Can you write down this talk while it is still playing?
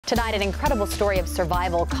Tonight, an incredible story of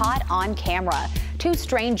survival caught on camera. Two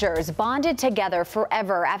strangers bonded together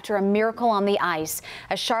forever after a miracle on the ice.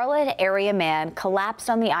 A Charlotte area man collapsed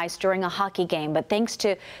on the ice during a hockey game, but thanks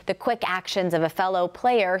to the quick actions of a fellow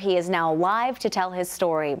player, he is now alive to tell his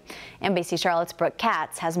story. NBC Charlotte's Brooke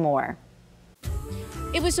Katz has more.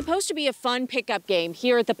 It was supposed to be a fun pickup game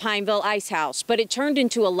here at the Pineville Ice House, but it turned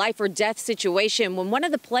into a life or death situation when one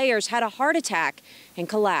of the players had a heart attack and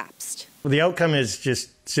collapsed. Well, the outcome is just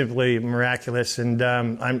simply miraculous, and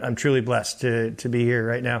I'm truly blessed to be here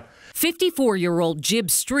right now. 54-year-old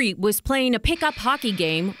Jib Street was playing a pickup hockey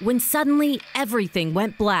game when suddenly everything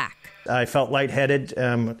went black. I felt lightheaded,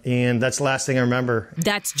 and that's the last thing I remember.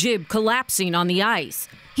 That's Jib collapsing on the ice.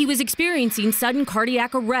 He was experiencing sudden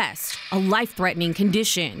cardiac arrest, a life-threatening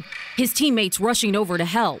condition. His teammates rushing over to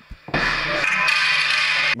help.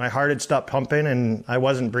 My heart had stopped pumping, and I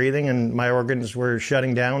wasn't breathing, and my organs were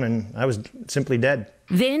shutting down, and I was simply dead.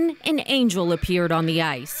 Then an angel appeared on the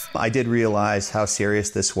ice. I did realize how serious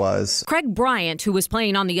this was. Craig Bryant, who was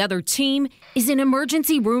playing on the other team, is an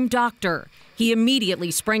emergency room doctor. He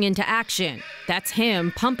immediately sprang into action. That's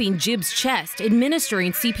him pumping Jib's chest,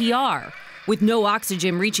 administering CPR. With no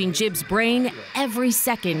oxygen reaching Jib's brain, every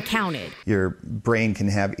second counted. Your brain can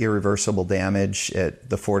have irreversible damage at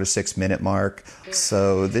the 4 to 6 minute mark.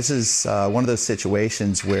 So this is one of those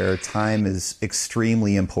situations where time is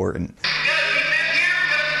extremely important.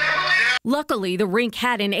 Luckily, the rink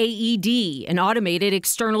had an AED, an automated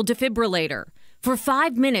external defibrillator. For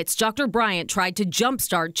 5 minutes, Dr. Bryant tried to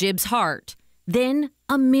jumpstart Jib's heart. Then,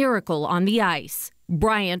 a miracle on the ice.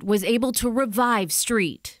 Bryant was able to revive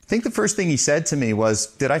Street. I think the first thing he said to me was,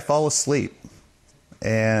 "Did I fall asleep?"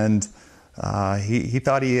 And he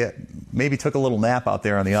thought he maybe took a little nap out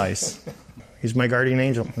there on the ice. He's my guardian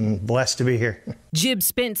angel, and blessed to be here. Jib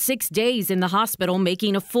spent 6 days in the hospital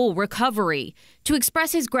making a full recovery. To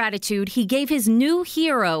express his gratitude, he gave his new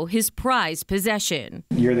hero his prized possession.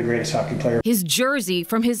 You're the greatest hockey player. His jersey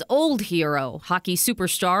from his old hero, hockey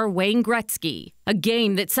superstar Wayne Gretzky. A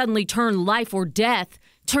game that suddenly turned life or death,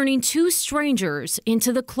 turning two strangers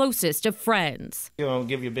into the closest of friends. I'll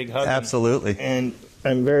give you a big hug. Absolutely. And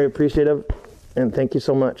I'm very appreciative, and thank you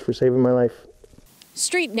so much for saving my life.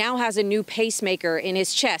 Street now has a new pacemaker in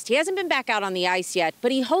his chest. He hasn't been back out on the ice yet, but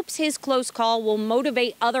he hopes his close call will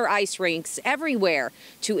motivate other ice rinks everywhere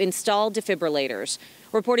to install defibrillators.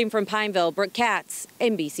 Reporting from Pineville, Brooke Katz,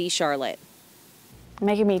 NBC Charlotte.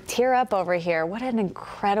 Making me tear up over here. What an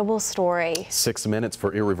incredible story. 6 minutes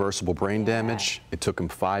for irreversible brain damage. It took him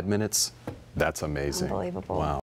 5 minutes. That's amazing. Unbelievable. Wow.